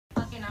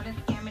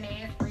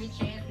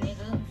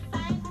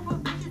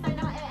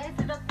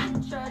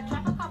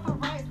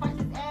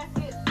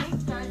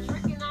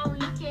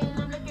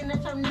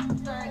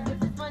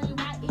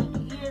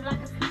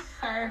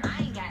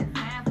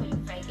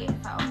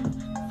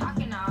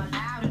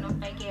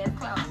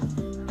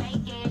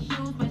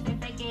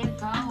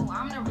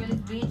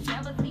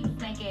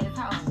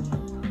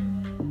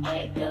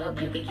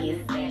you could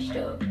get smashed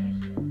up.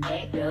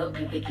 Act up,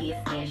 you could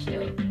get smashed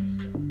up.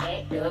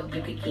 Act up,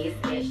 you could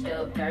get smashed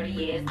up.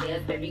 Dirty ass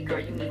nails, baby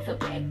girl, you need to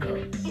back up.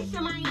 It's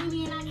your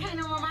Miami and I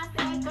can't run my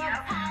stack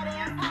up. Tired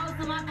ass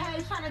hoes on my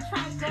page trying to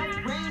track us.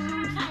 Brand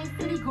new chain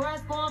city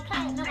girls going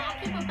platinum. I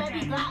keep a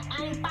baby Glock,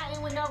 I ain't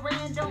fighting with no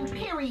random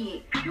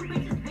period. You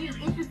bitches weak, is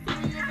you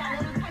serious? I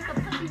let him take a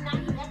pussy, now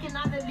he acting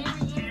all delirious.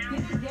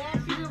 Did his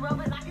dad shoot a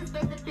robot like his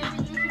face is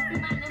furious? You see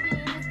my number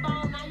in his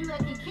phone, now you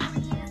acting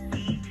curious.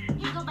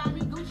 You gon' buy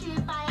me Gucci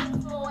if I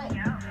ask for it.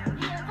 Yeah,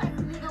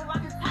 classy nigga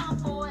rock his town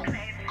for it.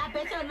 I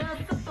bet your little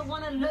sister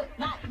wanna look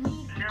like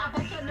me. I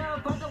bet your little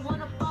brother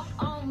wanna fuck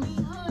on me.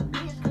 Hood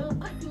bitch, good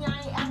pussy, I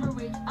ain't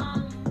average.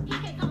 He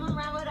can't come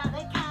around without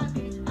that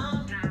cabbage. I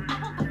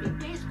pop pussy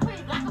bitch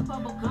quick like a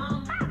bubble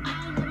gum.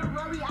 I ain't never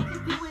worry, I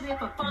just do it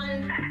for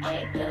fun.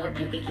 Act up,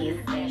 you could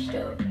get smashed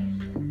up.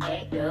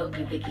 Act up,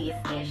 you could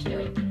get smashed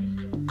up.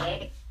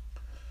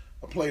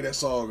 I play that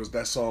song because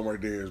that song right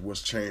there is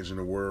what's changing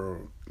the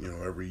world. You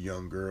know, every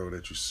young girl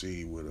that you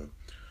see with a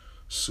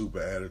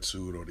super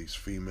attitude, or these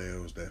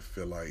females that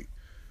feel like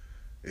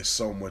it's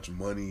so much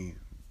money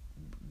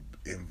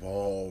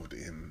involved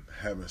in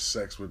having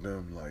sex with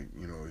them. Like,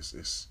 you know,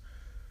 it's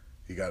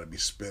you got to be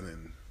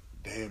spending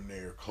damn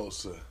near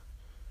close to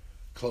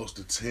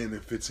 $10,000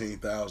 and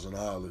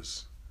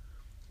 $15,000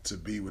 to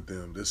be with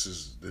them. This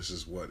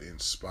is what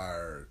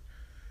inspired.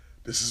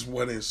 This is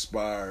what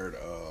inspired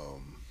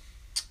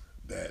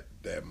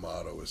that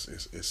motto.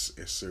 It's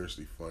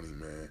seriously funny,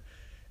 man.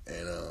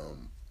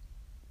 And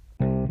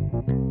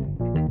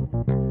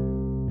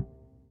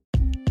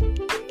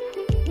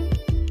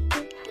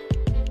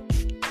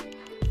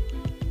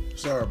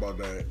sorry about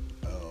that.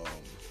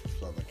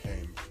 Something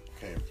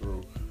came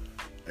through,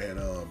 and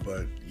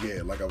but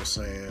yeah, like I was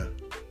saying,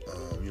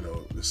 you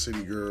know, the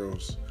city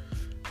girls.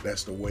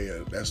 That's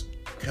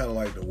kind of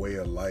like the way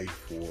of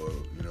life for,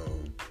 you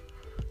know,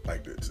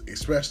 like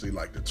especially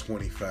like the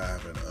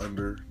 25 and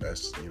under.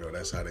 That's, you know,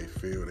 that's how they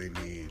feel. They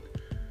need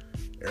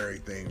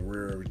everything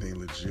real, everything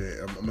legit.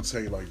 I'm gonna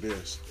tell you like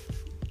this: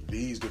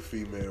 these the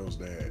females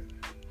that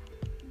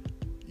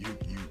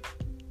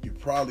you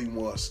probably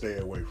want to stay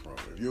away from.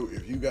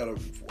 If you got a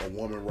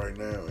woman right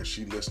now and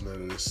she listening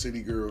to this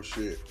city girl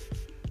shit,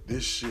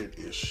 this shit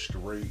is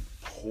straight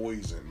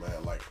poison,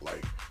 man. Like.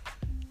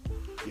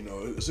 You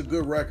know, it's a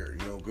good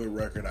record. You know, good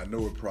record. I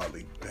know it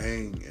probably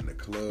bang in the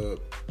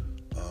club,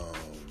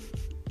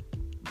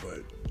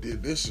 but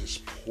this is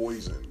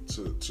poison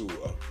to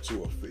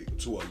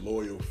a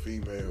loyal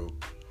female's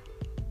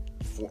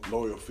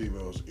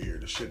ear.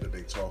 The shit that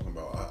they talking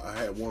about. I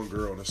had one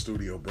girl in the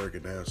studio break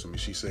it down to me.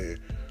 She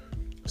said,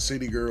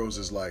 "City Girls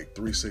is like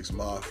 3 6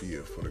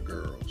 Mafia for the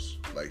girls."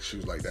 Like, she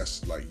was like,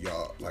 "That's like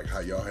y'all, like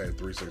how y'all had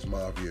 3 6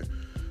 Mafia.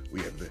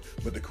 We have the."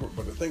 But the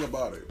thing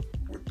about it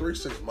with 3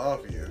 6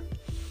 Mafia,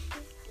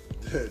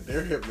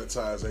 their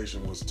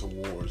hypnotization was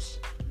towards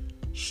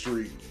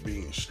street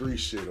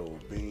shit, or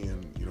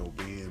being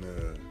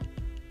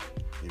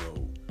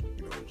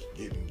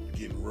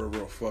getting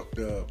real fucked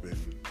up, and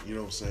you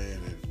know what I'm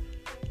saying,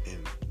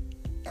 and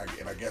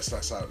I guess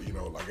that's how, you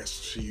know, I guess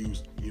she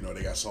used, you know,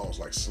 they got songs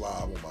like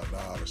Slob on My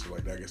Knob and stuff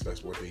like that. I guess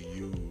that's what they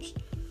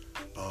used.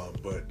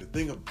 But the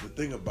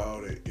thing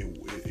about it,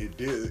 it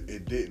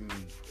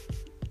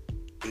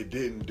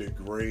didn't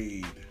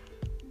degrade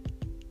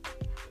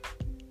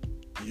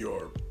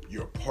your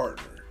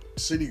partner.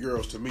 City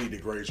Girls to me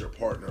degrades your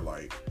partner.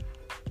 Like,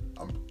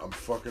 I'm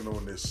fucking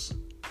on this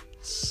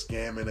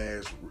scamming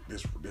ass,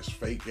 this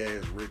fake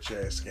ass, rich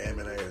ass,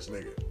 scamming ass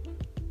nigga.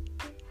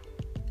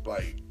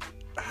 Like,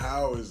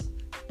 how is,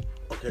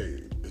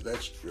 okay, is that,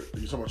 are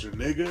you talking about your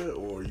nigga,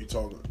 or are you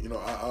talking, you know,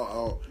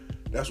 I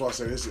that's why I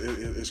say this,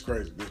 it's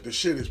crazy. The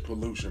shit is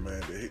pollution,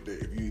 man.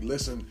 If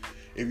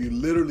you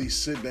literally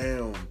sit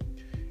down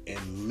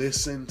and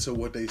listen to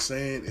what they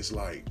saying, it's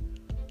like,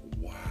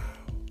 wow,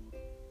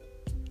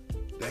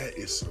 that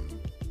is some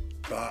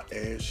thought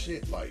ass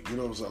shit. Like, you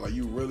know what I'm saying? Like,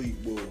 you really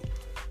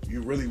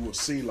will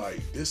see,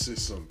 like, this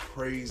is some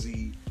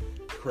crazy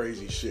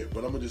shit.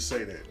 But I'm gonna just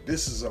say that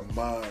this is a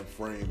mind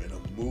frame and a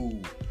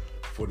mood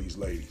for these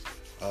ladies.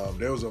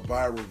 There was a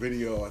viral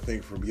video, I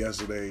think, from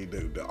yesterday.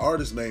 The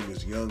artist's name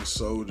is Young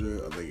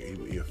Soldier. I think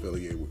he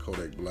affiliated with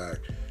Kodak Black.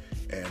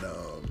 And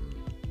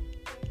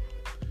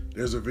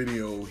there's a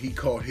video, he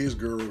caught his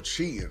girl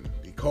cheating.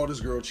 He caught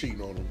his girl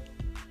cheating on him.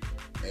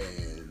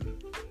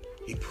 And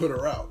he put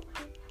her out.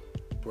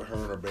 Put her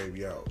and her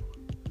baby out.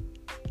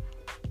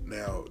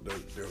 Now,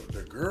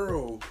 the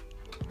girl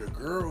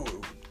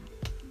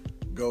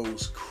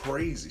goes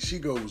crazy. She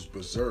goes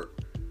berserk.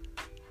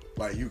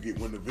 Like, you get,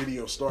 when the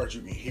video starts,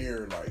 you can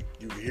hear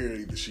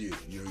either she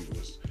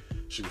was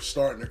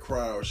starting to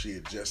cry, or she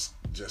had just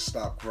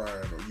stopped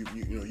crying, or you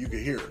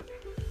could hear her.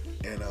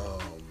 And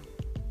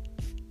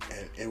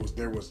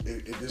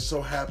it just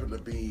so happened to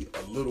be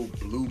a little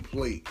blue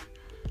plate.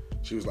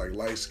 She was like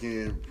light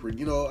skinned, pretty,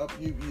 you know,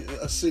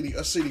 a city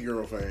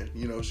girl fan.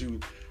 You know, you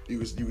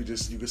could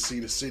see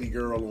the city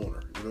girl on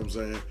her. You know what I'm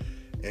saying?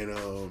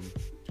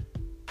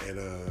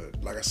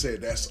 And like I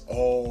said, that's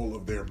all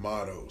of their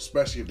motto,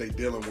 especially if they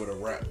dealing with a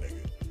rap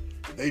nigga.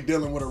 If they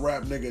dealing with a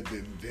rap nigga,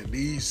 then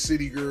these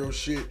city girl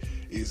shit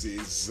is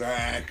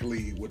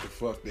exactly what the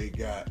fuck they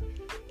got.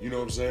 You know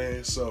what I'm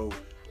saying? So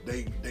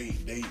they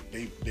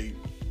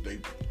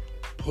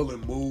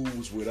pulling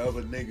moves with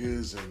other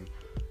niggas and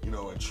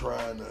and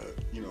trying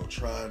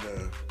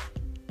to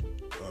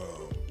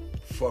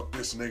fuck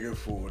this nigga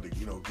for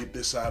get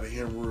this out of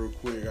him real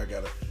quick. I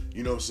gotta,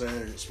 you know what I'm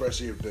saying?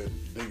 Especially if the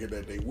nigga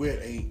that they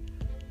with ain't,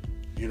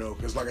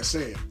 because like I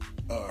said,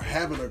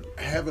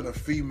 having a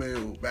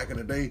female back in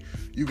the day,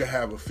 you could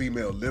have a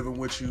female living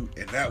with you,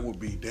 and that would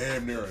be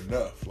damn near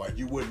enough. Like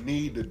you wouldn't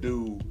need to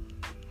do.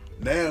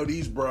 Now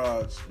these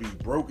broads be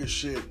broke as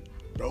shit,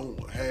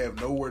 don't have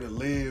nowhere to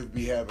live,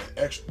 be having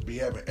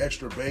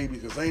extra baby,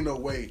 because ain't no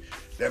way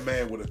that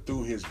man would have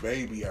threw his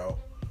baby out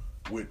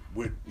with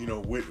her. He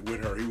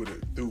would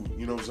have threw,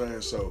 you know what I'm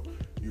saying? So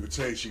you could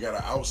tell she got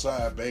an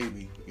outside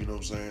baby, you know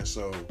what I'm saying?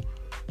 So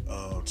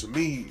to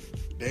me,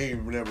 they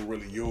ain't never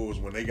really yours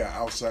when they got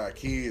outside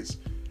kids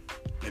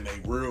and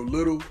they real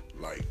little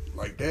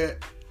like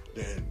that,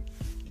 then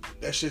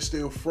that shit's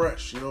still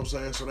fresh, you know what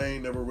I'm saying? So they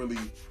ain't never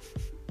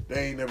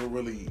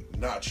really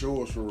not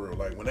yours for real.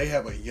 Like when they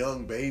have a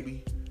young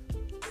baby,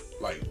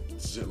 like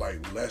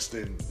less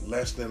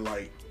than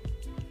like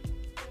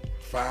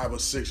 5 or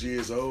 6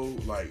 years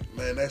old, like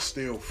man, that's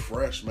still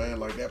fresh, man.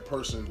 Like that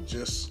person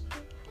just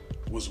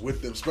was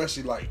with them,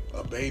 especially like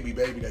a baby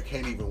that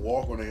can't even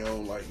walk on their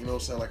own, like, you know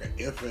what I'm saying, like an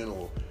infant,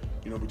 or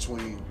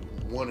between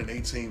 1 and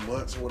 18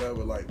 months or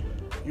whatever. Like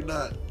you're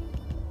not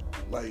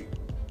like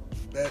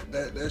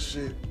that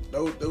shit.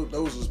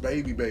 Those is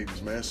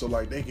babies, man. So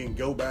like they can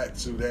go back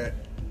to that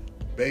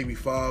baby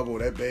father or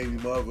that baby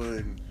mother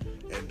and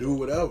do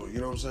whatever, you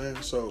know what I'm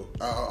saying? So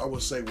I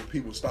would say when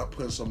people stop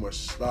putting so much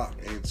stock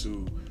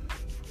into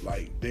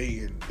like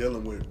dating,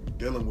 dealing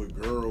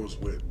with girls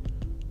with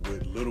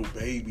little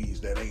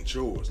babies that ain't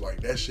yours, like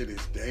that shit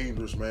is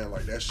dangerous, man.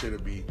 Like that shit'll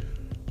be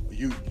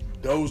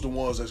those the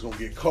ones that's gonna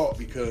get caught,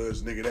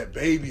 because nigga, that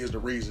baby is the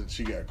reason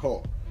she got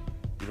caught.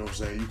 You know what I'm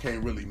saying? You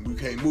can't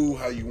move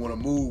how you want to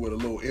move with a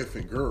little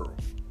infant girl.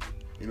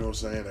 You know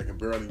what I'm saying? That can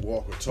barely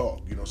walk or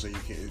talk. You know what I'm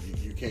saying?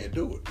 You can't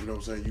do it. You know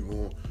what I'm saying?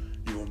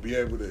 You're gonna be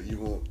able to.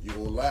 You're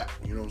gonna lap.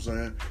 You know what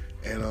I'm saying?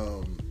 And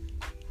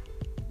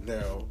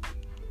now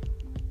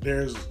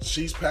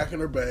she's packing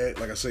her bag.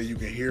 Like I say, you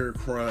can hear her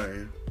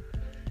crying.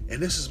 And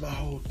this is my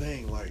whole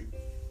thing. Like,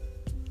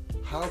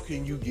 how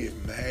can you get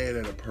mad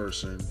at a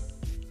person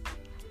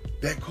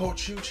that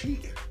caught you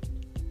cheating?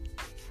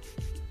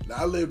 Now,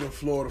 I lived in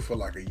Florida for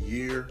like a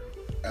year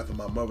after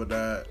my mother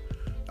died.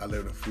 I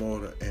lived in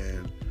Florida,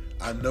 and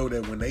I know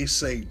that when they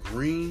say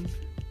green,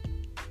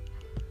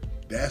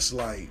 that's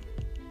like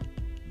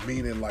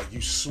meaning like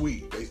you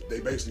sweet. They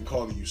basically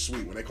calling you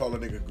sweet. When they call a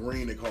nigga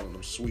green, they calling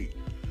them sweet.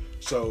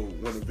 So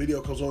when the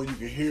video comes on, you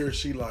can hear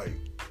she like,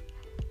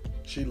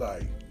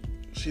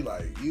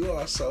 you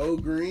are so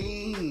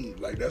green.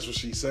 Like that's what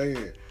she's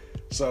saying.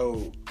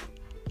 So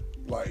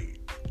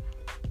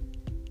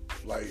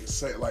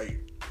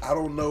I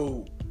don't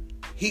know.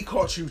 He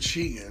caught you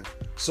cheating.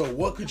 So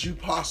what could you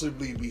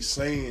possibly be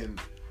saying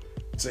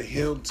to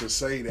him to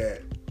say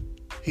that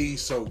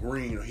he's so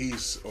green, or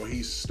he's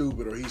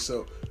stupid, or he's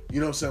so, you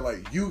know what I'm saying?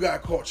 Like, you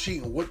got caught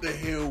cheating. What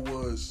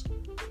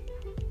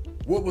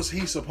was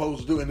he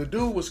supposed to do? And the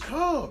dude was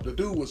calm.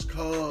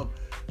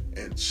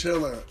 And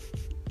chilling.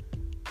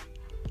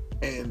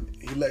 And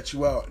he let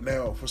you out.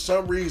 Now, for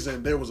some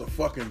reason, there was a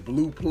fucking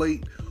blue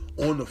plate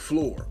on the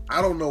floor.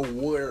 I don't know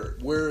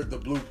where the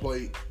blue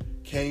plate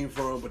came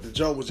from, but the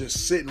joint was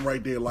just sitting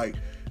right there. Like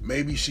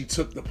maybe she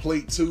took the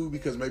plate too,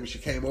 because maybe she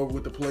came over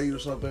with the plate or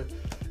something.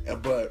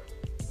 But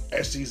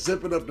as she's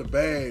zipping up the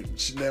bag,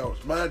 now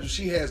mind you,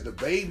 she has the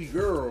baby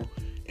girl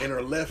in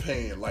her left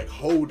hand, like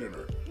holding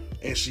her,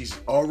 and she's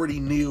already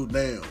kneeled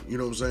down. You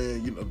know what I'm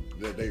saying? You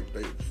know, they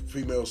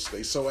females,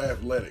 they so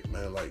athletic,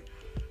 man. Like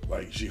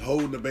she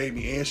holding the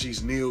baby and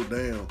she's kneeled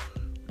down,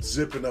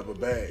 zipping up a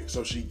bag.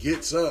 So she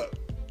gets up,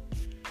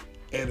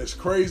 and it's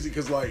crazy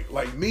because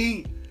like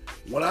me,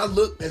 when I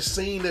looked and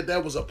seen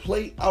that was a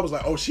plate, I was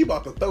like, oh, she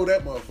about to throw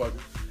that motherfucker.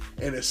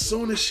 And as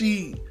soon as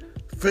she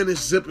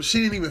finished zipping,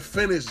 she didn't even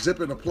finish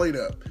zipping the plate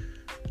up.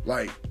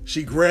 Like,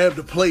 she grabbed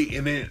the plate,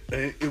 and then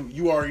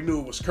you already knew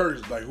it was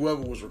cursed. Like,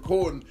 whoever was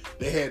recording,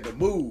 they had to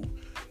move.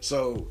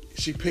 So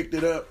she picked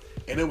it up,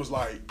 and it was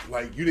like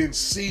you didn't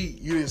see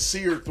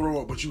her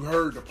throw it, but you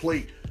heard the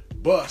plate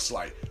bust,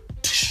 like,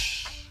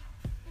 tsh.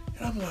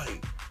 And I'm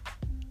like,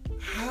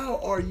 how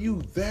are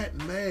you that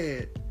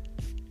mad?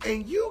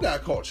 And you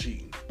got caught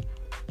cheating.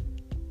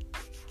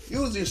 It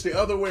was just the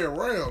other way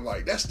around.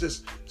 Like, that's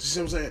just, you see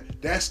what I'm saying?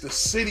 That's the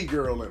city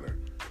girl in her.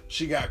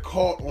 She got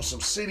caught on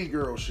some city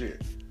girl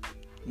shit.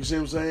 You see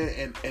what I'm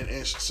saying?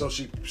 And so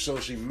she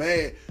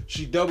mad.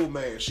 She double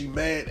mad. She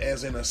mad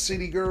as in a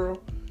city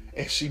girl,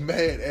 and she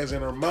mad as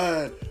in her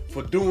mind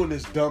for doing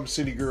this dumb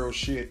city girl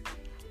shit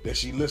that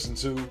she listened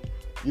to.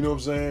 You know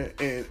what I'm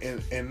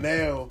saying? And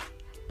now,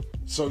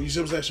 so you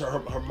see what I'm saying?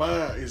 Her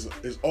mind is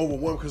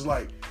overwhelmed, because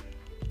like,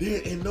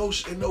 Then in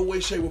no way,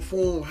 shape, or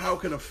form, how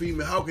can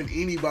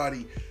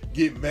anybody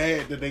get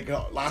mad that they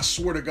got? I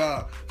swear to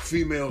God,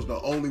 females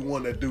the only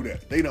one that do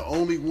that. They the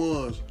only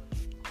ones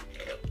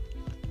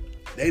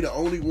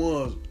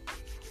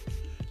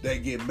that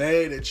get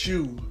mad at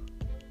you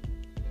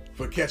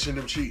for catching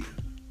them cheating.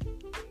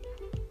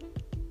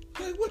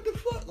 Like, what the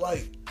fuck?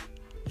 Like,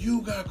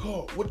 you got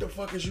caught. What the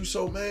fuck is you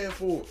so mad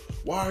for?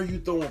 Why are you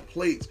throwing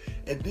plates?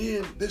 And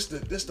then this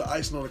the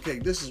icing on the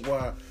cake. This is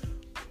why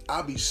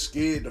I be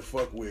scared to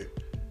fuck with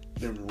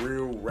them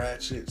real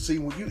ratchet. See,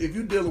 if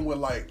you dealing with,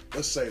 like,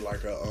 let's say like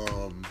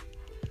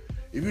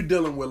if you're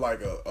dealing with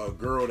like a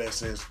girl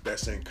that's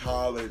in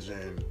college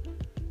and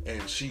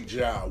she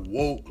just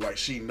woke, like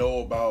she know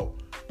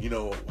about, you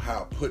know,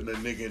 how putting a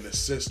nigga in the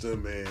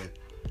system and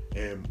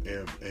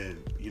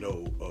you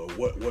know,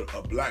 what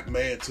a black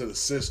man to the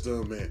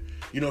system, and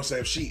you know what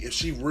I'm saying, if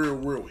she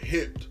real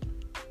hip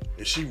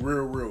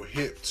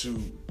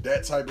to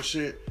that type of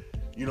shit,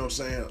 you know what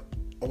I'm saying,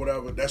 or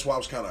whatever. That's why I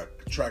was kind of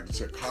attracted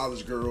to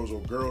college girls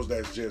or girls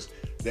that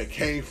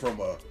came from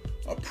a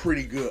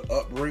pretty good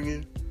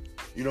upbringing,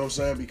 you know what I'm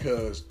saying,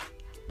 because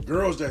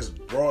girls that's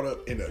brought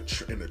up in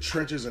the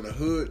trenches in the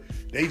hood,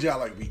 they just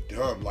like be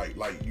dumb. Like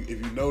if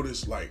you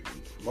notice, like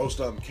most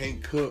of them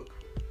can't cook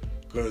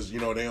because, you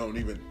know, they don't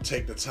even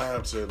take the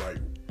time to like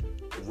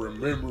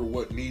remember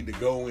what need to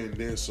go in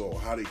this or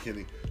how they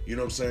can, you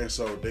know what I'm saying.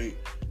 So they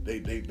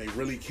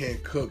really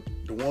can't cook.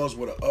 The ones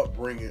with an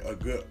upbringing, a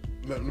good.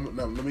 Let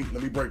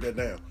me break that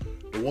down.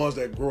 The ones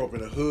that grow up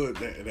in the hood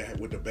that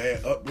with the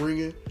bad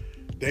upbringing,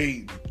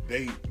 they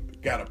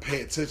gotta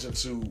pay attention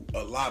to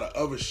a lot of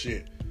other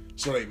shit.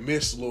 So they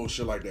miss little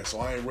shit like that. So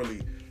I ain't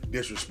really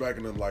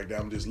disrespecting them like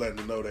that. I'm just letting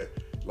them know that,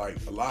 like,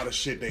 a lot of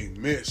shit they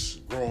miss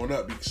growing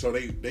up. So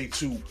they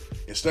too,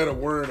 instead of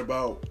worrying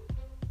about,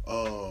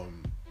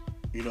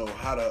 you know,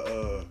 how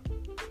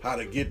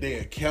to get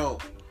their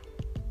account,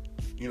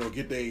 you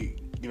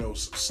know,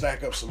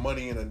 stack up some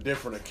money in a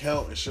different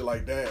account and shit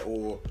like that,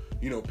 or,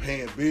 you know,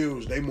 paying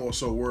bills, they more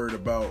so worried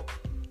about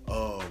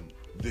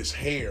this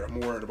hair. I'm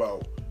worried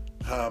about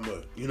how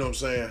you know what I'm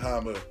saying, how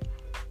I'm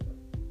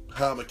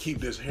gonna keep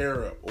this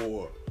hair up,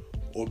 or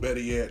better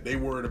yet, they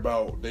worried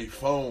about their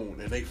phone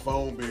and their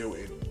phone bill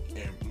and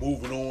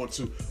moving on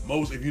to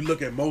most. If you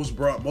look at most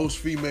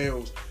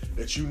females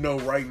that you know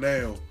right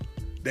now,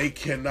 they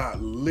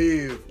cannot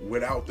live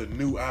without the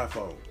new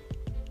iPhone.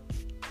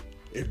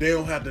 If they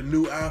don't have the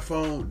new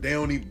iPhone, they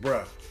don't even,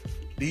 bruh.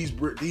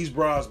 These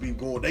bras be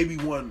going. They be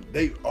one.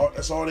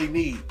 That's all they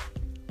need.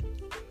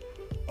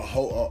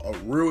 A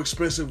real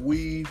expensive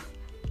weave,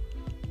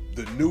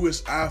 the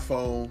newest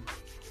iPhone,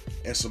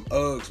 and some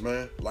Uggs,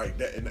 man. Like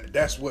that, and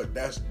that's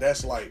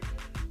like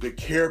the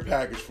care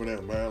package for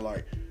them, man.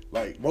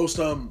 Like most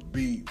of them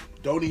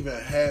don't even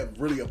have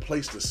really a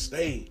place to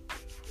stay.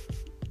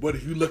 But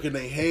if you look in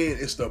their hand,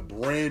 it's the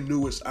brand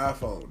newest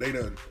iPhone. They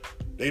done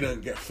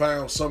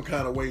found some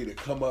kind of way to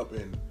come up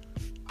and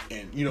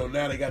you know,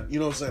 now they got, you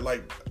know what I'm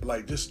saying,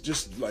 like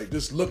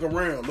just look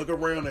around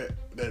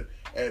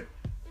at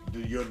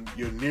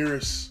your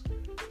nearest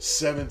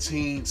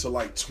 17 to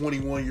like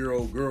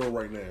 21-year-old girl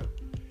right now.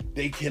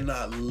 They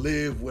cannot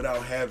live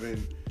without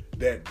having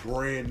that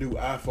brand new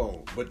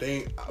iPhone,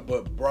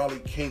 but probably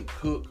can't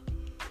cook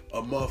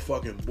a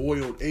motherfucking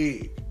boiled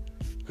egg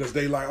because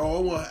they like,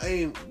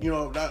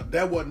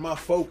 that wasn't my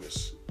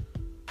focus.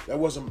 That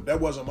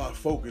wasn't my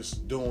focus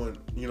doing,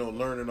 you know,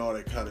 learning all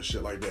that kind of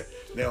shit like that.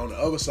 Now on the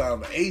other side,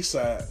 on the A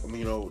side, I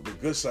mean, you know, the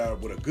good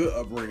side with a good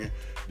upbringing,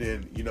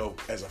 then, you know,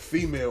 as a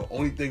female,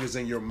 only thing is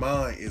in your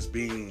mind is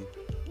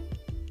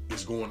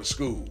going to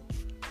school.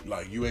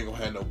 Like, you ain't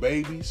gonna have no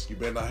babies. You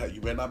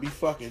better not be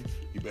fucking.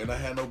 You better not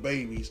have no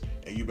babies,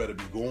 and you better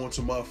be going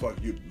to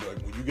motherfucker.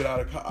 Like, when you get out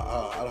of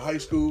high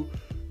school,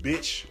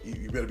 bitch,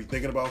 you better be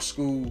thinking about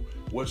school,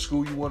 what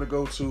school you want to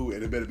go to,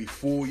 and it better be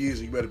 4 years,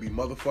 and you better be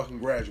motherfucking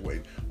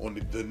graduating. On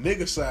the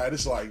nigga side,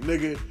 it's like,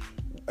 nigga,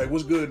 hey,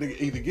 what's good, nigga?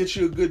 Either get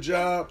you a good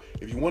job.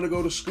 If you want to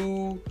go to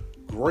school,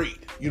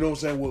 great. You know what I'm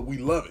saying? Well, we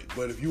love it.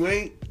 But if you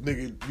ain't,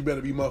 nigga, you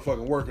better be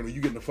motherfucking working, or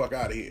you getting the fuck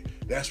out of here.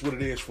 That's what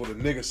it is for the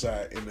nigga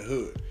side in the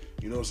hood.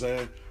 You know what I'm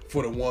saying?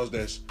 For the ones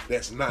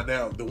that's not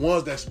now, the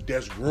ones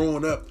that's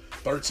growing up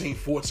 13,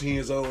 14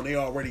 years old, and they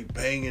already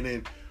banging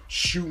and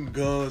shooting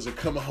guns and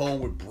coming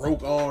home with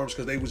broke arms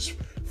because they was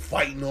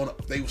fighting a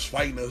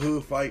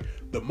hood fight.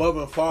 The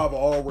mother and father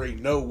already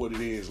know what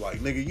it is. Like,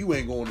 nigga, you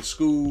ain't going to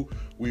school.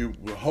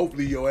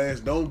 Hopefully your ass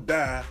don't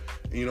die.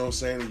 You know what I'm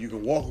saying? And you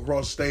can walk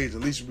across the stage.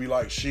 At least you be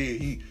like,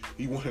 shit, he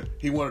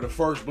one of the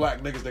first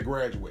black niggas that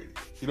graduated.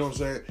 You know what I'm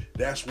saying?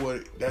 That's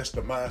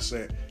the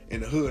mindset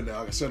in the hood. Now,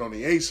 like I said, on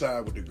the A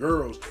side with the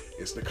girls,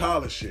 it's the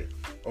college shit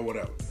or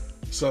whatever.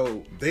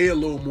 So they a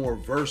little more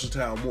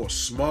versatile, more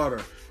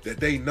smarter, that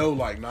they know,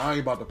 like, nah, I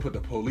ain't about to put the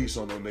police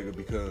on no nigga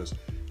because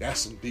that's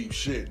some deep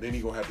shit. Then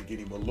he gonna have to get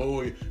him a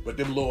lawyer. But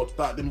them little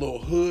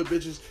hood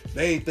bitches,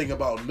 they ain't thinking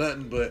about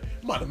nothing but,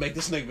 I'm about to make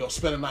this nigga go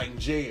spend a night in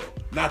jail.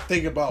 Not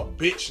thinking about,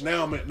 bitch,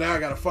 now I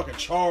got a fucking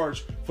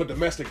charge for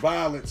domestic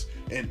violence,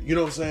 and you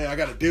know what I'm saying, I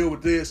gotta deal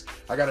with this.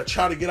 I gotta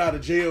try to get out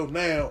of jail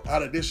now,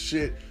 out of this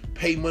shit,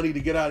 pay money to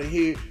get out of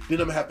here.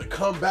 Then I'm gonna have to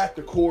come back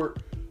to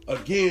court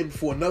again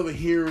for another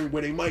hearing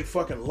where they might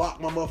fucking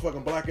lock my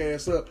motherfucking black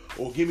ass up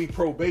or give me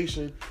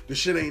probation. The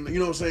shit ain't, you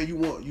know what I'm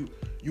saying?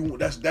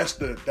 That's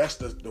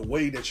the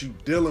way that you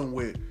dealing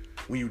with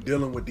when you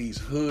dealing with these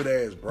hood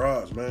ass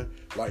bras, man.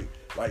 Like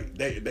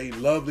they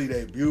lovely,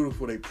 they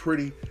beautiful, they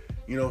pretty.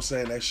 You know what I'm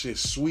saying? That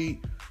shit's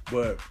sweet,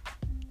 but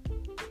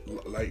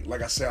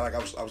like I said, like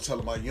I was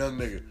telling my young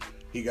nigga,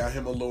 he got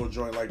him a little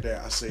joint like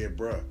that. I said,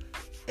 bruh,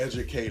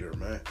 educate her,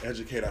 man.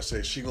 Educate her. I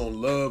said, she gonna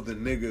love the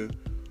nigga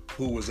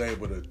who was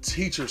able to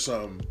teach her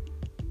something.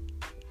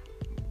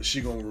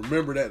 She gonna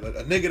remember that.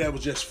 A nigga that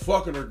was just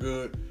fucking her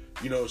good,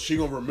 you know, she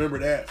gonna remember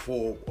that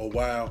for a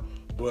while,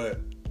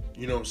 but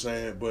you know what I'm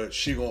saying? But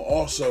she gonna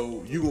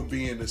also, you gonna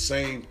be in the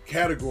same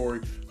category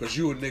because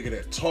you a nigga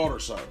that taught her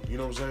something. You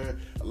know what I'm saying?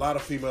 A lot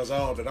of females I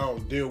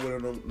don't deal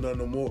with none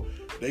no more.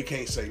 They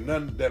can't say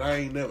nothing that I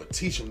ain't never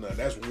teach them nothing.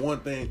 That's one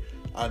thing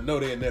I know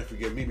they'll never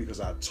forget me because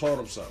I taught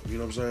them something. You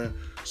know what I'm saying?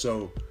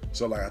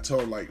 So like I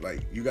told them, like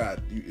if you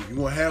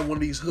gonna have one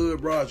of these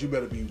hood bras, you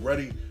better be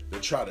ready to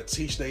try to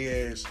teach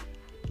their ass.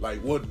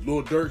 Like what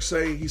Lil Durk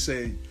say, he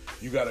said,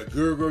 you got a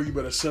good girl, you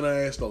better send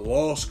her ass to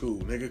law school,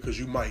 nigga, because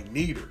you might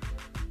need her.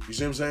 You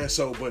see what I'm saying?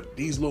 So, but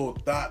these little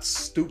thoughts,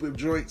 stupid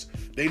joints,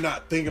 they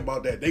not thinking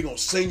about that. They gonna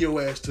send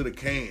your ass to the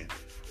can.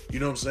 You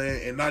know what I'm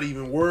saying? And not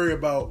even worry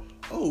about,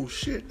 oh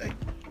shit, they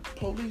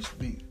police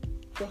be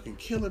fucking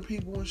killing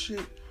people and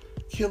shit,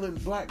 killing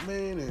black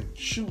men and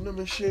shooting them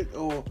and shit,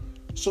 or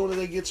soon as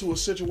they get to a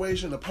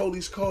situation, the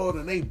police called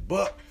and they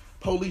buck,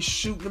 police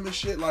shooting them and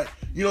shit. Like,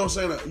 you know what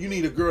I'm saying? You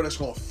need a girl that's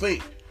gonna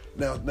think.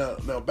 Now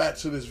back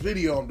to this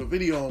video. The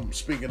video I'm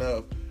speaking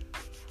of,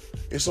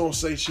 it's on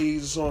Say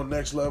Cheese, it's on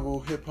Next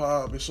Level Hip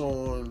Hop, it's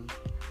on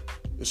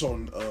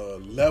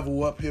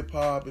Level Up Hip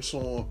Hop, it's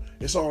on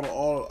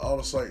all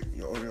the site,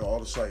 you know, all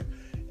the site.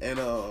 And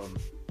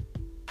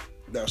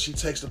now she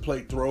takes the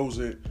plate, throws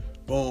it,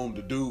 boom,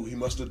 the dude, he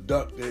must have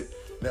ducked it.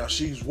 Now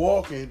she's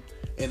walking,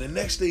 and the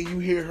next thing you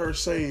hear her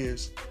say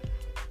is,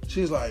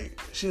 she's like,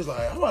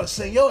 I'm about to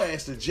send your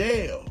ass to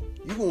jail.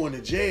 You going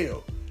to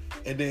jail.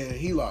 And then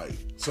he like,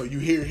 so you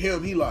hear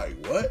him, he like,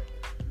 what?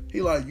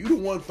 He like, you the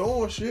one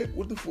throwing shit?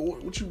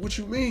 What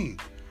you mean?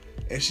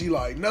 And she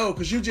like, no,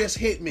 cause you just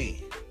hit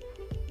me.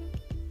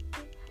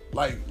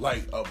 Like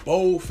a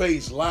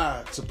bold-faced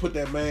lie to put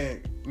that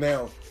man.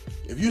 Now,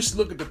 if you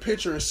look at the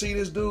picture and see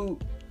this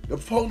dude, the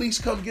police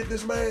come get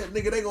this man,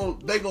 nigga,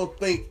 they gonna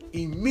think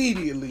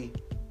immediately,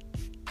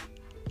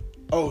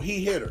 oh,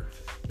 he hit her.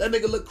 That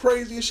nigga look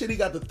crazy as shit. He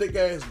got the thick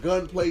ass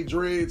gunplay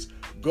dreads,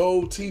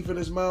 gold teeth in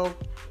his mouth.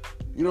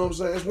 You know what I'm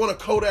saying? It's one of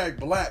Kodak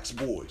Black's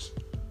boys.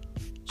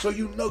 So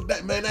you know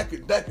that, man, that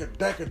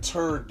could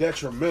turn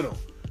detrimental.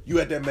 You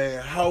at that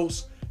man's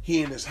house,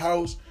 he in his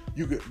house.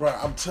 You could, bro,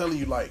 I'm telling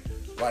you, like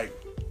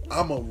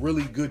I'm a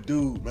really good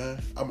dude, man.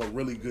 I'm a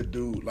really good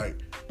dude.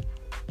 Like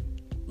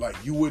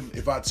you wouldn't,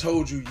 if I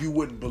told you, you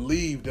wouldn't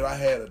believe that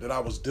I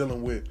was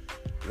dealing with,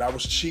 that I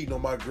was cheating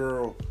on my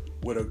girl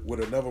with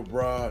another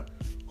broad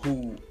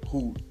who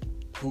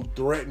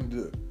threatened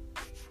to,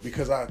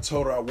 because I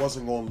told her I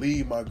wasn't gonna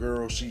leave my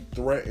girl. She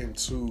threatened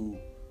to.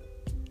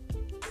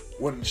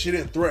 When she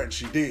didn't threaten,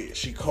 she did.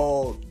 She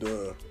called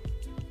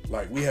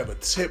we have a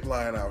tip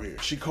line out here.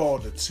 She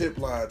called the tip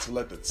line to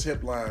let the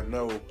tip line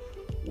know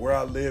where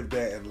I lived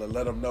at and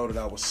let them know that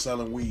I was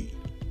selling weed.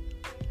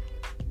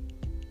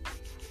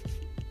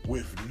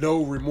 With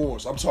no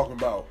remorse. I'm talking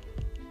about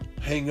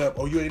hang up.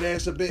 Oh, you ain't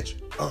asked a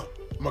bitch?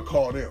 I'm gonna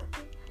call them.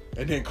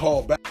 And then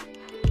call back.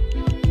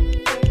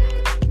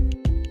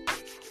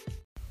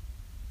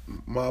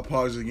 My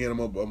apologies again. I'm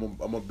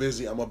a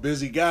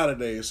busy guy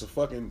today. It's a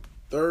fucking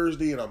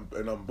Thursday, and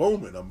I'm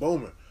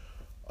booming.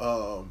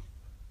 I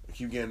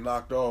keep getting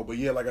knocked off, but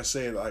yeah, like I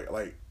said,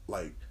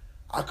 like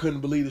I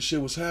couldn't believe the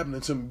shit was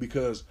happening to me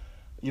because,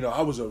 you know,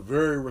 I was a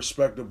very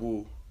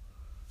respectable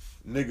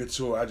nigga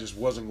to her. I just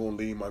wasn't gonna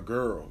leave my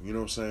girl. You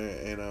know what I'm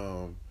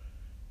saying?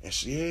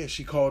 And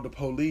she called the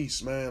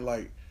police, man.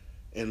 Like,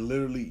 and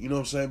literally, you know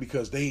what I'm saying?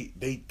 Because they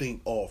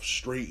think off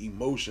straight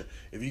emotion.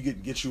 If you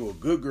get you a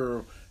good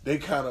girl, they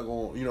kind of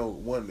gonna, you know,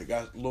 one that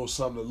got a little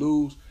something to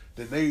lose,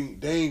 then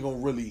they ain't gonna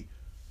really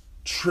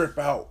trip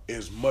out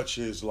as much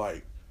as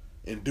like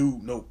and do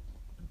no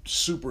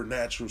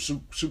supernatural,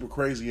 super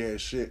crazy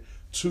ass shit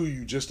to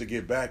you just to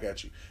get back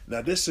at you.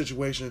 Now this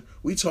situation,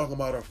 we talking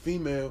about a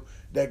female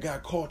that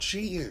got caught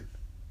cheating.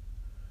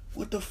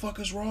 What the fuck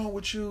is wrong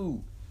with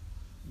you?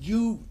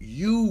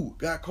 You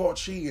got caught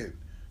cheating.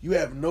 You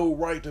have no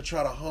right to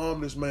try to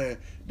harm this man.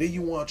 Then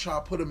you want to try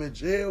to put him in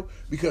jail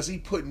because he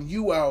putting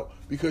you out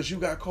because you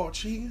got caught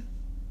cheating?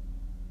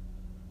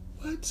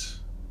 What?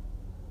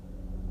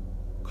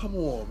 Come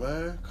on,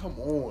 man. Come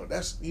on.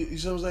 That's, you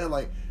see what I'm saying?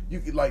 Like, you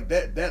like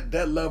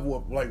that level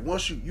of, like,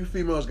 once you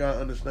females gotta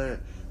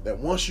understand that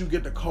once you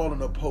get to calling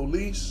the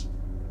police,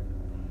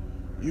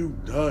 you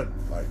done.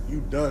 Like,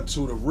 you done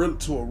to a real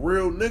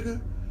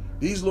nigga.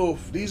 These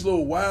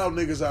little wild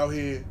niggas out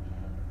here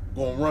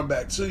gonna run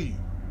back to you.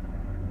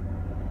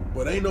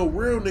 But ain't no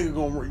real nigga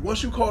gonna,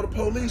 once you call the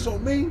police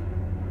on me,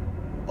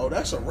 oh,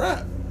 that's a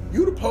wrap.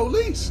 you the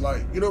police.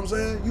 Like, you know what I'm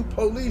saying? You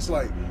police.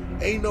 Like,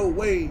 ain't no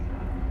way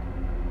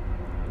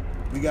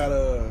we got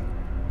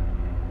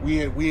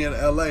we in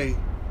LA,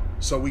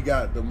 so we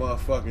got the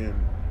motherfucking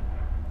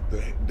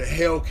the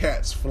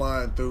Hellcats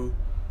flying through.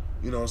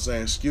 You know what I'm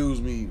saying? Excuse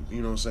me.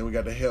 You know what I'm saying? We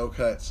got the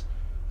Hellcats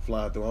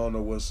flying through. I don't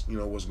know what's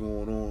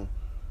going on.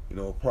 You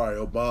know,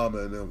 probably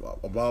Obama and them.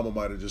 Obama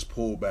might have just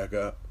pulled back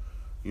up.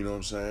 You know what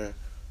I'm saying?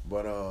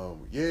 But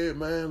yeah,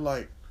 man,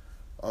 like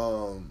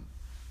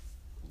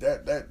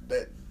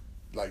that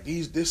like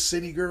this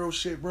city girl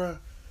shit, bruh.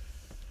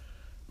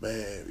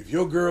 Man, if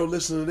your girl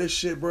listen to this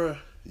shit, bruh,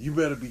 you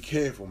better be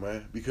careful,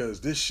 man, because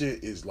this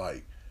shit is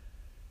like,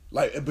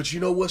 but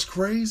you know what's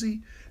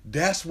crazy?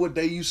 That's what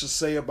they used to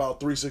say about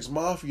 3 6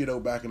 Mafia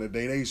though back in the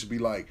day. They used to be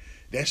like,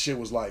 that shit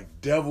was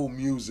like devil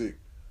music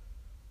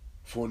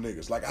for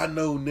niggas. Like, I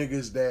know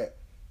niggas that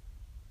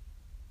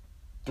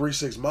 3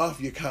 6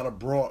 Mafia kind of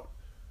brought,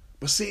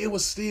 but see, it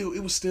was still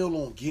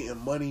on getting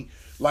money.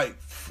 Like,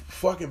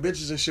 fucking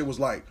bitches and shit was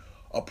like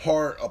a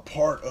part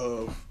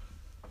of.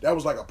 That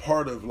was like a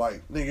part of,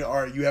 like, nigga,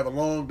 all right, you have a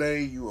long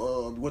day, you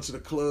went to the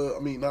club. I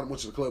mean, not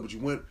went to the club, but you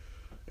went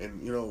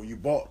and, you know, you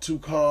bought 2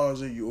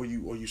 cars or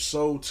you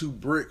sold 2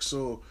 bricks,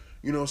 or,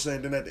 you know what I'm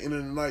saying? Then at the end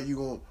of the night, you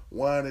going to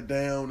wind it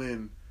down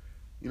and,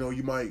 you know,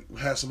 you might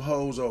have some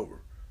hoes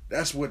over.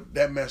 That's what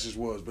that message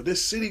was. But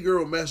this city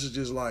girl message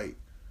is like,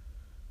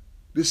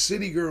 just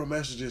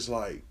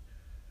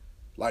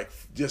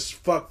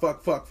fuck.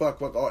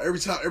 Every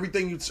time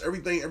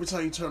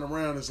you turn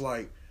around, it's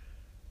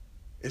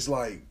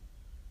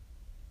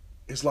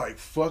like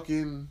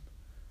fucking,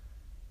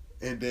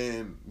 and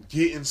then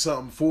getting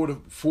something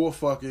for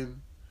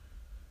fucking,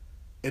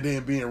 and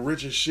then being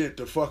rich as shit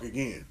to fuck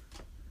again.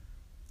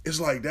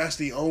 It's like that's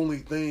the only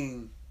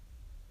thing.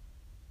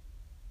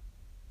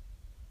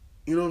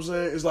 You know what I'm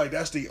saying? It's like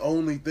that's the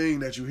only thing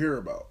that you hear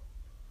about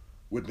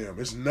with them.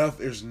 It's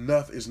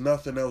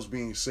nothing else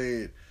being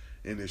said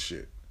in this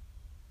shit.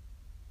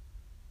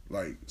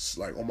 Like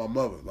on my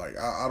mother. Like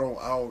I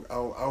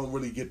don't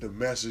really get the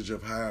message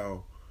of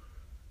how,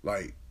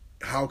 like,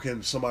 how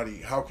can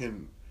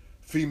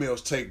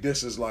females take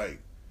this as like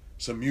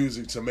some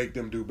music to make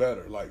them do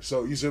better? Like,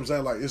 so you see what I'm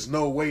saying? Like, there's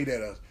no way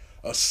that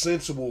a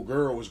sensible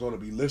girl is going to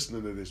be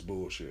listening to this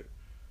bullshit.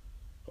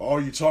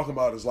 All you talking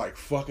about is like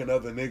fucking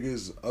other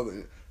niggas,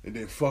 and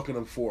then fucking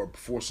them for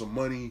some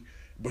money,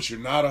 but you're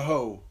not a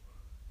hoe.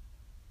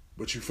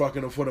 But you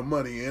fucking him for the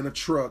money and a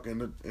truck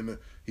and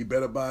he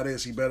better buy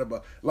this, he better buy.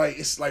 Like,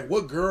 it's like,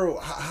 what girl?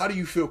 How do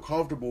you feel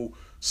comfortable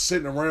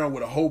sitting around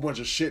with a whole bunch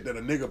of shit that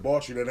a nigga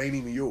bought you that ain't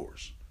even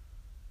yours?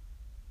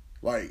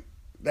 Like,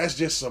 that's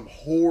just some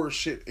whore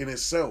shit in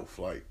itself.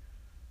 Like,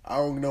 I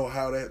don't know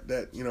how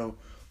that you know,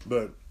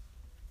 but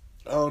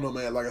I don't know,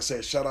 man. Like I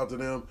said, shout out to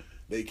them.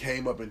 They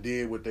came up and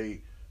did what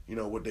they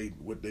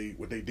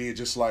did,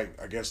 just like,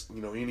 I guess,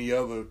 you know, any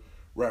other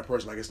rap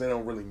person. I guess they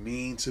don't really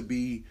mean to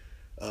be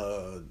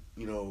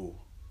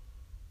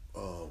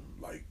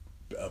like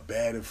a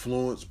bad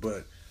influence,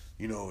 but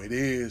you know it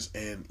is,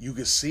 and you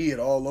can see it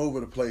all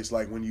over the place.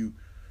 Like when you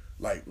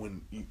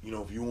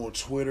know, if you're on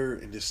Twitter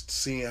and just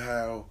seeing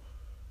how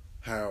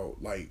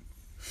like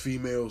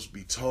females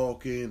be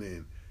talking,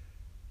 and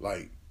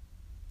like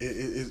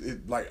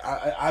it like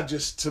I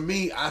just, to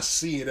me, I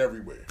see it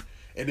everywhere.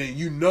 And then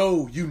you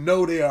know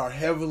they are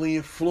heavily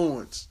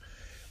influenced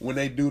when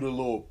they do the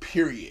little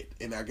period,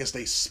 and I guess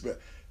they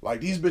like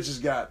these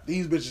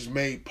bitches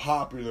made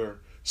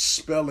popular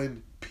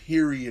spelling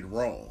period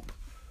wrong.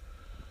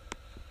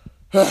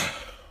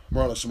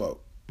 Marlon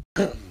Smoke.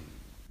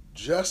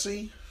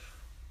 Jesse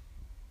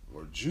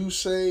or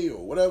Juice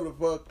or whatever the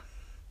fuck,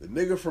 the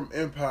nigga from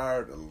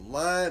Empire, the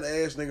lying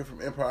ass nigga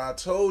from Empire. I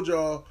told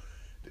y'all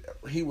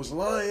he was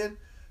lying.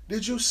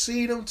 Did you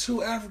see them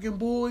 2 African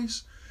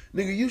boys?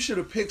 Nigga, you should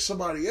have picked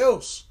somebody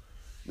else.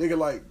 Nigga,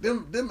 like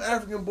them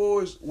African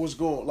boys was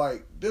going,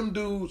 like, them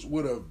dudes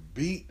would have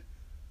beat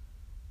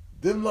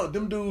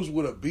them dudes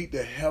would have beat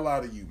the hell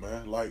out of you,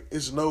 man. Like,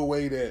 it's no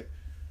way that,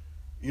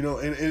 you know,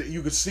 and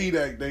you could see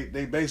that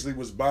they basically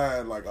was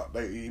buying, like,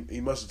 he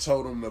must have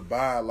told them to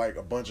buy like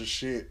a bunch of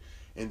shit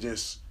and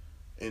just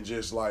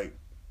like,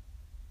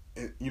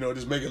 you know,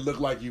 just make it look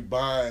like you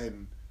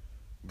buying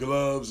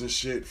gloves and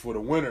shit for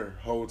the winter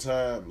whole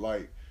time.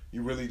 Like,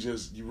 you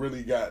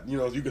really got, you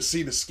know, you could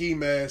see the ski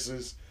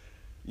masks,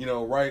 you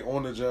know, right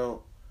on the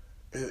jump.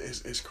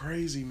 It's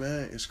crazy,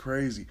 man. It's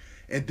crazy.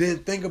 And then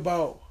think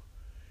about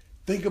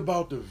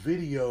the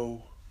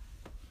video.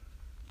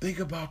 Think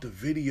about the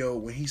video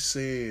when he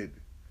said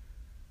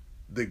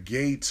the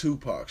gay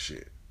Tupac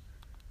shit.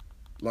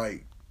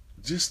 Like,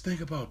 just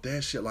think about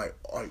that shit. Like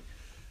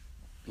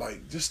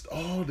just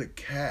all the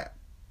cap.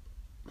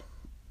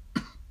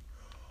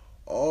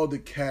 All the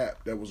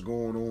cap that was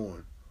going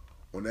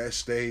on that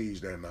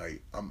stage that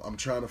night. I'm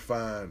trying to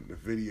find the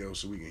video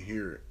so we can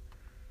hear it.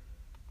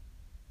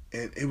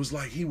 And it was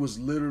like he was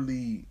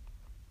literally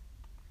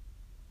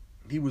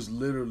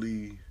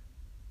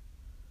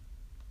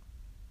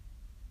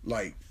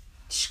like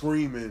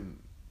screaming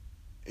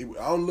I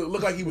don't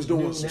look like he was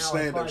doing some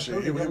stand-up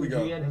shit. Here we go.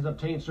 WGN has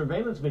obtained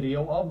surveillance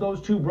video of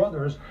those two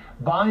brothers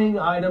buying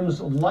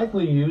items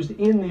likely used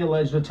in the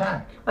alleged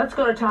attack. Let's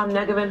go to Tom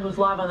Negevin, who's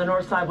live on the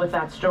north side with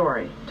that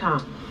story.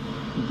 Tom.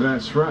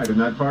 That's right, and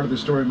that part of the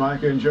story,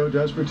 Micah and Joe,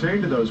 does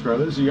pertain to those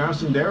brothers, the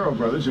Arcendaro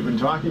brothers, who've been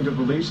talking to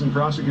police and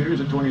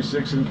prosecutors at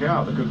 26 and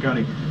Cal, the Cook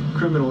County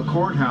Criminal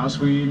Courthouse.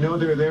 We know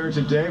they're there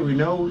today. We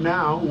know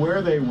now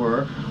where they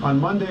were on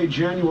Monday,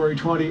 January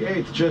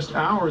 28th, just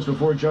hours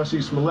before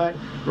Jussie Smollett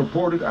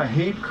reported a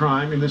hate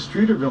crime in the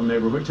Streeterville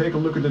neighborhood. Take a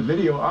look at the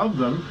video of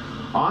them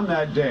on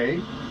that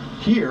day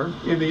here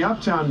in the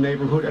Uptown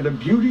neighborhood at a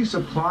beauty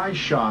supply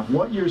shop.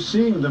 What you're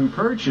seeing them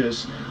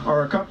purchase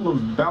are a couple of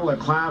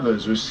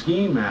balaclavas or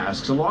ski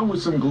masks, along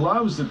with some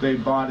gloves that they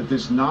bought at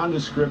this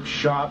nondescript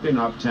shop in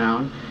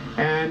Uptown,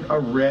 and a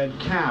red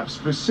cap.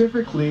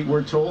 Specifically,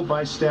 we're told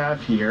by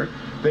staff here,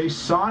 they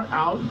sought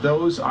out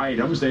those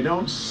items. They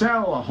don't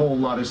sell a whole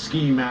lot of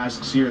ski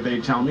masks here,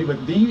 they tell me,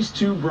 but these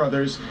two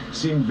brothers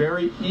seemed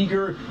very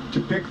eager to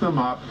pick them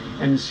up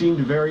and seemed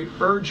very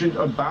urgent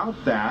about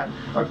that,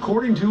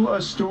 according to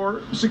a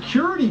store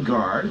security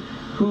guard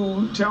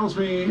who tells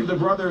me the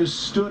brothers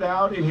stood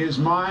out in his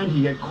mind.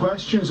 He had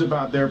questions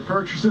about their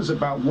purchases,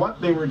 about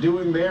what they were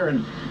doing there,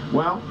 and,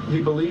 well,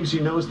 he believes he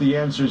knows the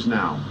answers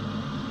now.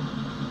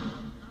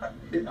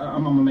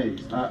 I'm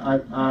amazed.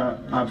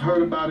 I've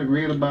heard about it,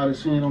 read about it,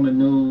 seen it on the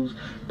news,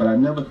 but I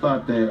never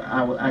thought that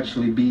I would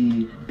actually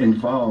be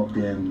involved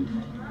in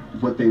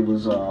what they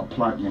was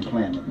plotting and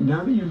planning.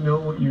 Now that you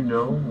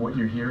know what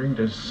you're hearing,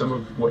 does some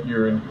of what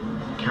you're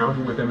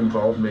encountering with them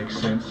involved make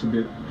sense a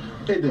bit?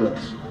 It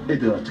does.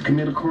 It does. To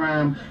commit a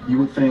crime, you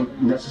would think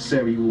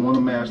necessary. You would want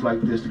a mask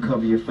like this to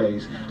cover your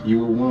face. You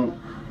would want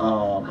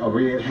a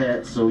red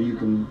hat so you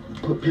can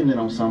pin it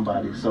on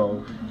somebody.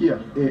 So,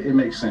 yeah, it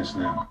makes sense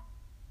now.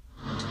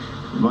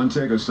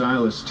 Montego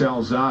Silas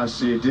tells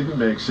us it didn't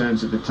make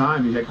sense at the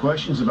time. He had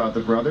questions about the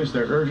brothers,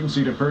 their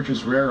urgency to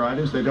purchase rare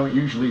items they don't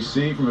usually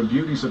see from a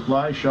beauty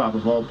supply shop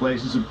of all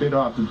places, a bit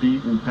off the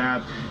beaten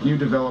path. New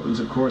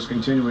developments, of course,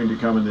 continuing to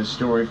come in this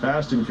story.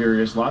 Fast and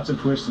furious, lots of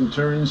twists and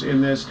turns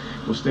in this.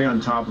 We'll stay on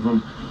top of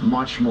them.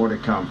 Much more to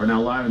come. For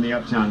now, live in the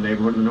Uptown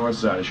neighborhood on the north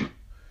side of Chicago.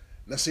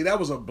 Now, see, that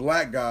was a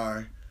black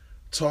guy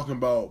talking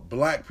about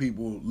black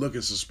people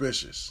looking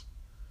suspicious.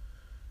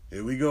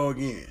 Here we go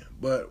again.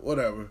 But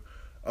whatever.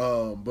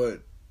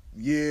 But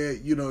yeah,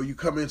 you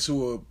come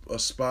into a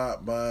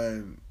spot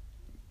buying,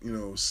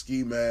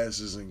 ski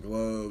masks and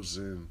gloves,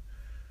 and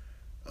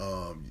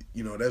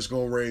that's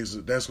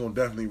gonna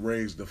definitely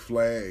raise the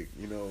flag.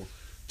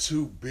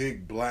 Two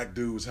big black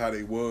dudes, how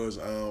they was,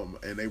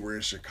 and they were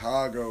in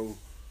Chicago,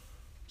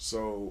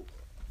 so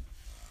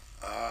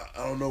I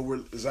don't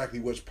know exactly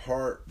which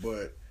part,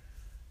 but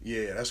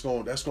yeah, that's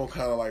gonna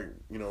kind of like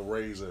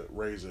raise a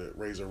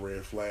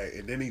red flag.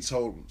 And then he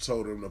told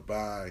him to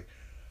buy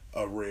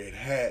a red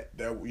hat,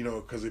 that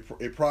because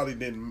it probably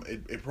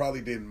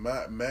didn't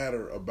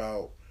matter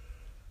about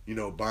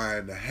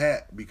buying the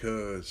hat,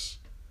 because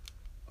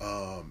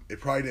it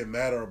probably didn't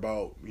matter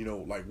about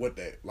like what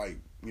that, like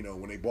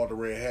when they bought the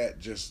red hat,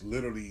 just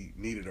literally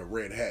needed a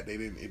red hat. It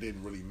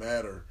didn't really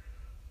matter.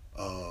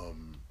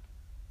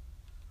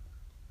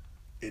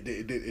 It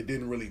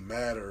didn't really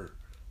matter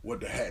what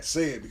the hat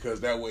said,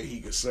 because that way he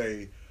could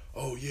say,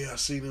 oh yeah, I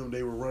seen them,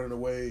 they were running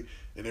away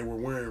and they were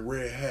wearing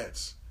red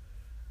hats.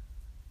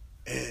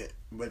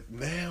 But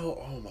now,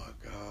 oh my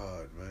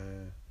God,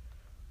 man,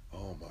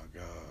 oh my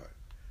God,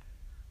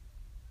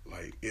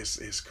 like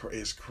it's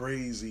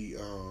crazy.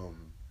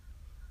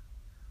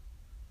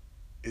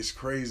 It's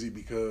crazy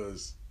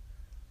because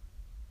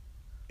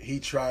he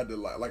tried to,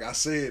 like I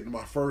said in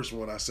my first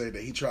one, I said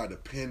that he tried to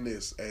pin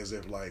this as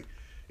if like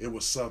it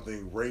was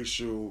something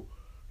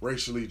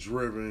racially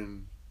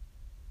driven.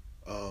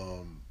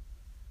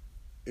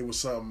 It was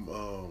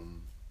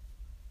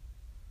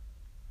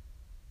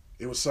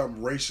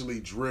something racially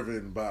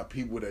driven by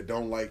people that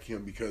don't like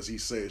him because he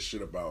said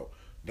shit about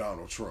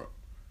Donald Trump.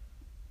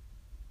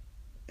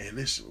 And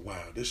this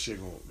shit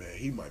man,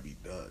 he might be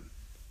done.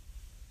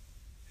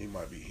 He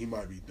might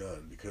be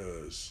done,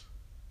 because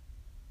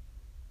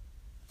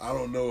I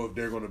don't know if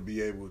they're gonna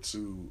be able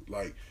to,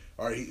 like,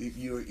 all right,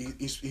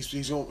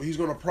 he's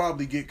gonna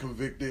probably get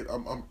convicted.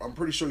 I'm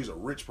pretty sure he's a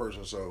rich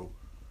person, so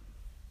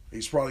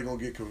he's probably gonna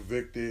get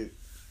convicted.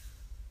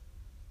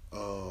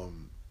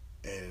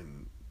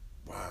 And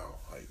wow,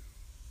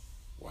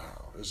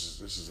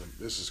 this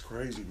is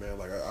crazy, man.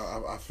 Like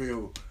I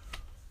feel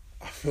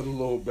a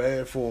little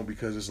bad for him,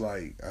 because it's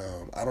like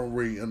I don't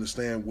really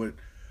understand what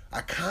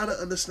I kind of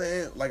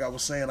understand. Like I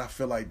was saying, I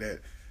feel like that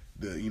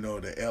the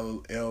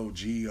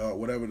LG or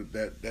whatever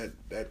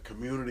that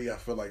community, I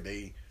feel like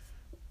they,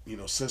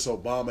 since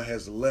Obama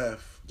has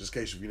left, just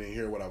in case if you didn't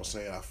hear what I was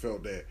saying, I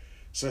felt that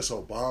since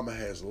Obama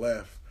has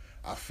left,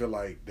 I feel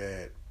like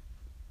that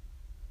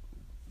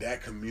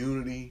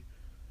community,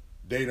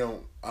 I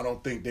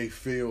don't think they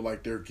feel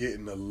like they're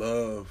getting the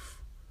love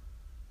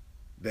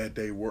that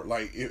they were.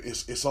 Like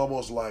it's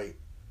almost like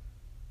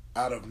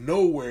out of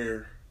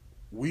nowhere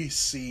we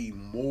see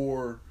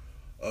more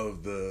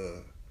of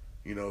the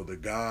You know, the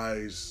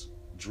guys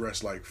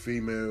dress like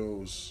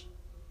females.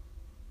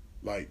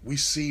 Like, we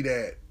see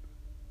that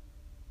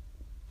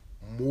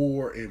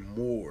more and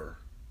more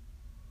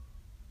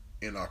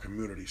in our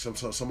community. Some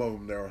of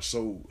them that are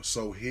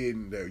so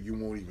hidden that you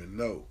won't even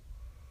know.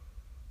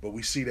 But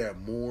we see that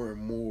more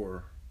and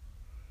more,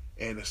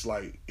 and it's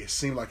like it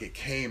seemed like it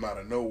came out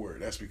of nowhere.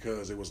 That's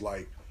because it was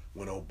like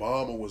when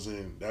Obama was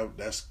in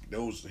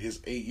those his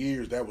 8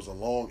 years. That was a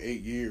long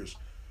 8 years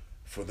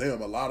for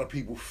them. A lot of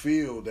people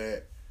feel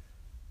that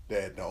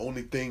the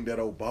only thing that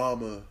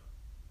Obama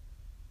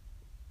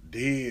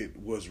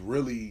did was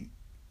really,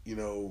 you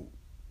know,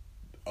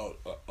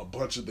 a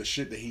bunch of the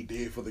shit that he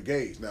did for the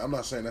gays. Now, I'm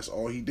not saying that's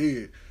all he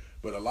did,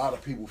 but a lot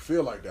of people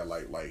feel like that.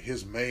 Like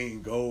his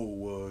main goal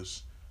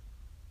was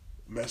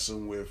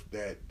messing with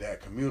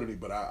that community.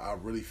 But I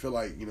really feel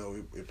like, you know,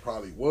 it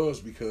probably was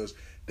because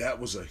that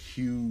was a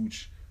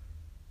huge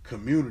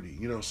community.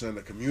 You know what I'm saying?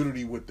 The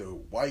community with the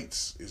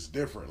whites is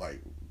different.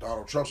 Like,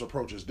 Donald Trump's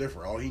approach is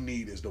different. All he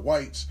need is the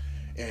whites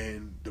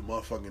and the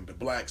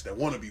blacks that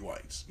want to be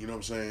whites. You know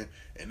what I'm saying?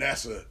 And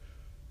that's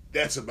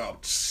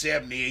about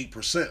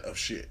 78% of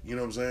shit. You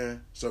know what I'm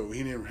saying? So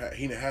he didn't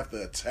have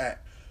to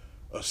attack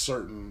a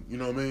certain, you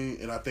know what I mean?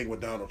 And I think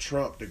with Donald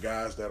Trump, the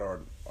guys that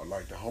are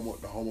like the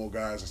homo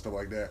guys and stuff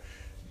like that,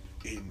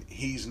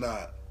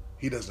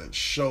 he doesn't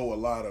show a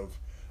lot of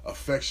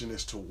affectionate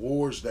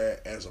towards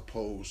that as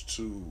opposed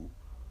to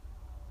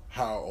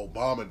how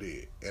Obama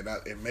did. And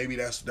maybe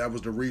that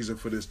was the reason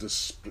for this the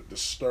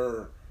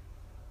stir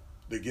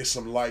to get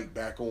some light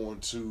back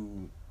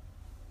onto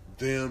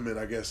them and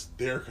I guess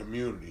their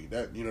community.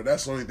 That, you know,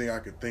 that's the only thing I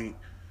could think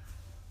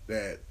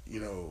that, you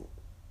know,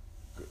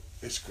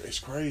 it's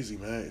crazy,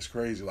 man. It's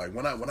crazy. Like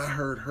when I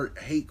heard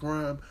hate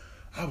crime,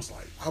 I was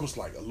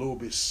like a little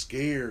bit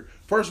scared.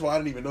 First of all, I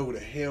didn't even know who the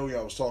hell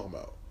y'all was talking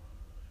about.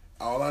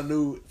 All I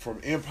knew from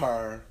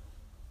Empire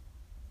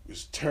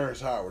is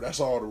Terrence Howard. That's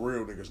all the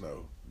real niggas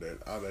know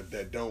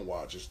that don't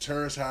watch. It's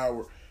Terrence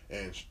Howard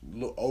and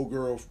little old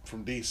girl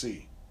from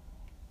DC,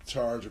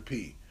 Charger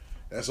P.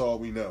 That's all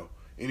we know.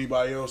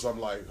 Anybody else, I'm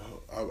like,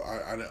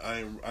 I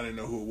didn't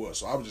know who it was.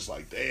 So I was just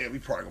like, damn, we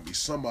probably gonna be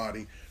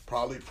somebody,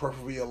 probably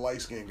preferably a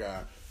light skinned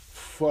guy,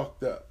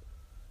 fucked up.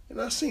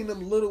 And I seen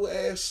them little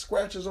ass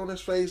scratches on his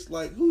face.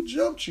 Like, who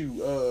jumped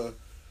you?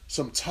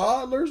 Some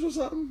toddlers or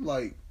something?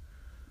 Like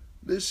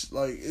this,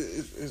 like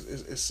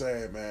it's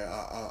sad, man.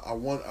 I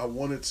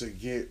wanted to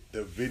get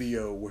the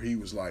video where he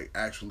was like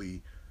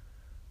actually,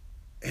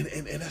 and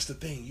that's the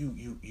thing.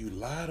 You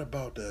lied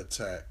about the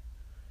attack.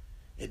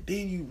 And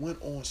then you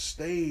went on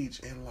stage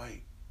and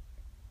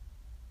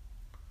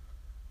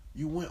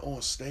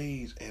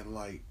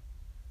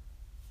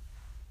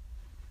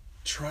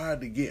tried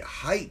to get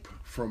hype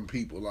from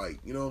people. Like,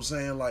 you know what I'm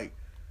saying? Like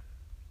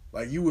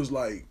you was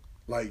like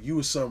you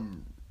was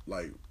some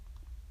like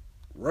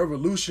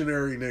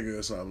revolutionary nigga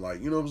or something.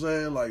 Like, you know what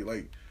I'm saying?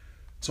 Like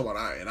so but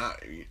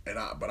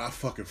I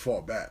fucking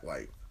fought back.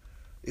 Like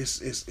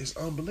it's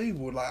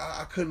unbelievable. Like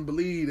I couldn't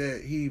believe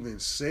that he even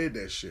said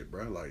that shit,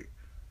 bro. Like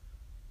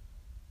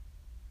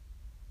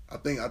I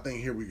think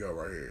here we go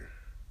right here.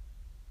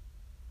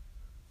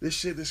 This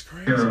shit is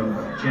crazy. So,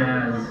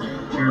 Jazz,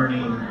 Journey,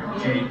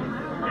 Jake,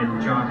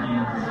 and Jockey.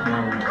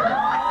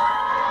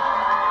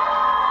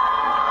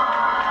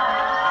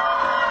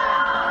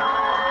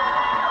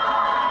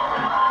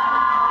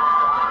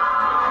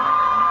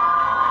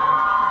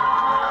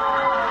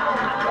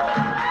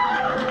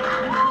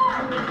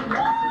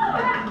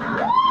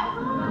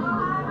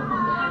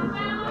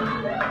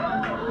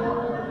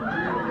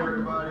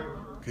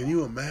 Can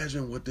you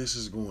imagine what this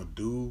is going to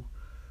do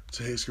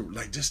to his career?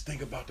 Like, just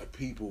think about the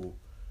people.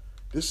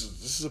 This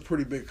is a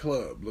pretty big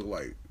club, look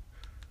like.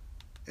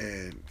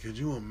 And can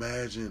you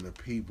imagine the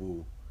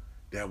people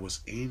that was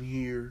in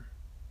here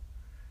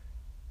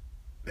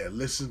that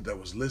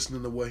was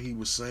listening to what he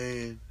was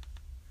saying,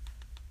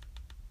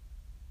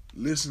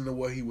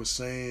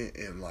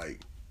 and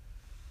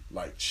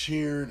like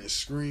cheering and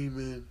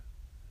screaming.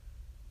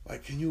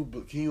 Like, can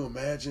you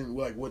imagine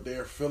like what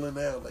they're feeling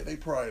now? Like, they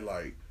probably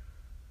like,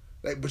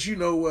 but you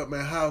know what,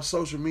 man? How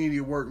social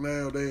media work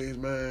nowadays,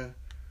 man?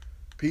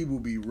 People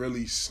be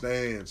really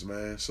stands,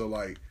 man. So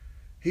like,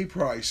 he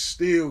probably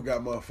still got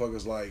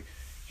motherfuckers like,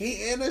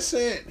 he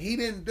innocent. He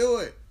didn't do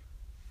it.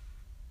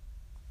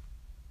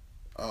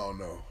 I don't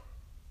know.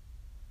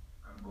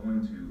 I'm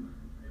going to,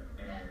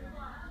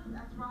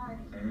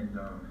 and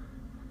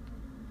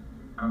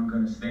I'm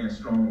gonna stand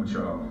strong with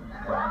y'all.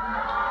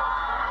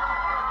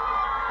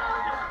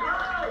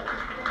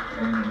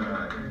 And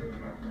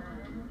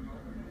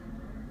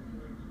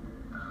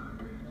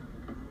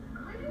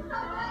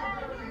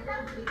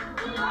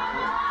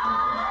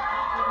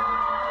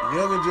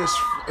Young just.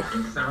 It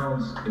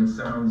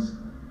sounds.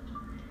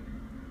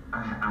 I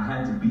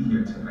had to be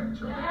here tonight,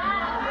 Joe.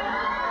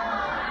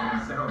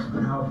 And it sounds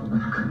powerful,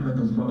 but I couldn't let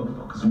those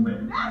motherfuckers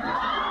win.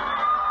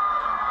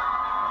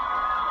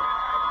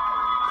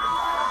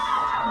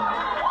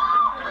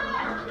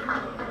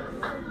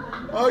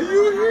 Are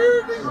you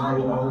hearing me? So I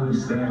will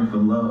always stand for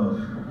love.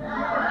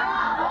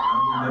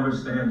 I will never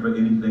stand for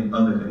anything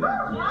other than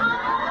that.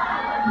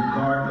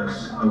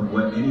 Regardless of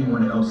what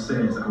anyone else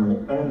says, I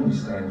will only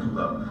stand for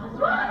love.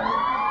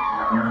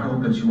 And I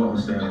hope that you all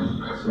stand with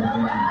me. So thank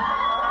you.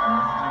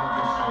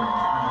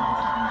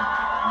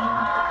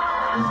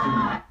 Let's do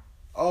it.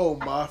 Oh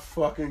my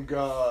fucking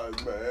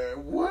God,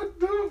 man. What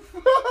the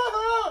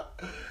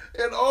fuck?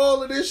 And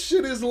all of this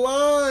shit is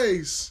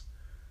lies.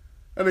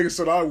 That nigga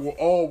said, I will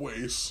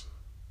always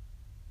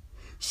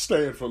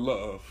stand for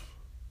love.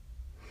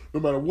 No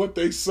matter what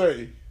they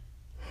say,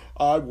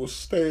 I will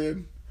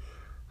stand.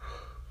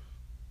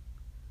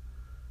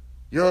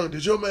 Young,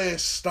 did your man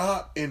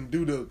stop and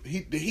do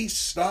did he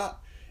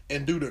stop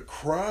and do the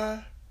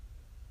cry?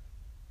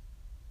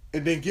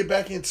 And then get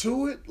back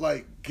into it?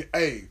 Like,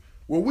 hey,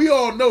 well, we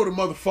all know the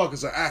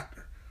motherfucker's an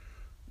actor.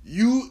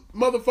 You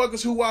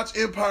motherfuckers who watch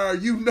Empire,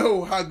 you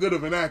know how good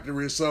of an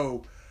actor is.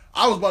 So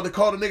I was about to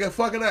call the nigga a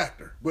fucking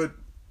actor, but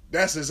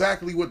that's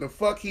exactly what the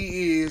fuck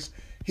he is.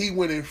 He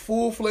went in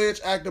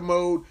full-fledged actor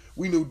mode.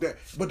 We knew that.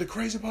 But the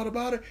crazy part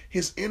about it,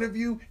 his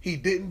interview, he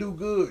didn't do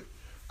good.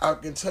 I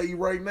can tell you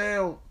right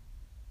now,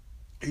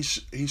 he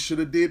should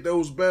have did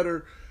those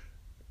better.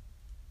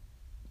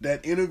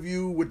 That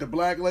interview with the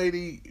black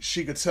lady,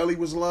 she could tell he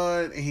was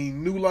lying, and he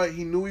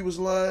knew he was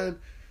lying.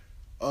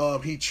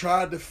 He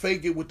tried to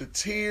fake it with the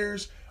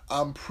tears.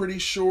 I'm pretty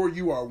sure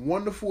you are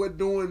wonderful at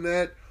doing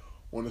that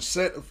on the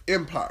set of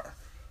Empire.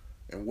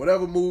 And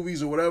whatever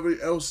movies or whatever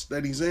else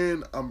that he's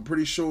in, I'm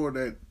pretty sure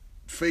that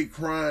fake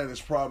crying is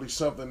probably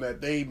something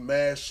that they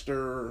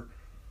master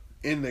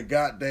in the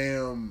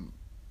goddamn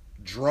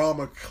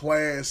drama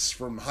class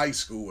from high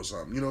school or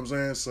something. You know what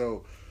I'm saying?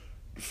 So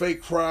the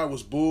fake cry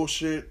was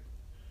bullshit.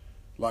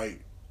 Like,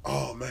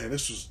 oh man,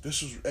 this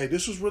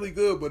was really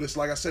good, but it's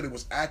like I said, it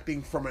was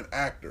acting from an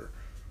actor.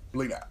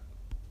 Bleed out.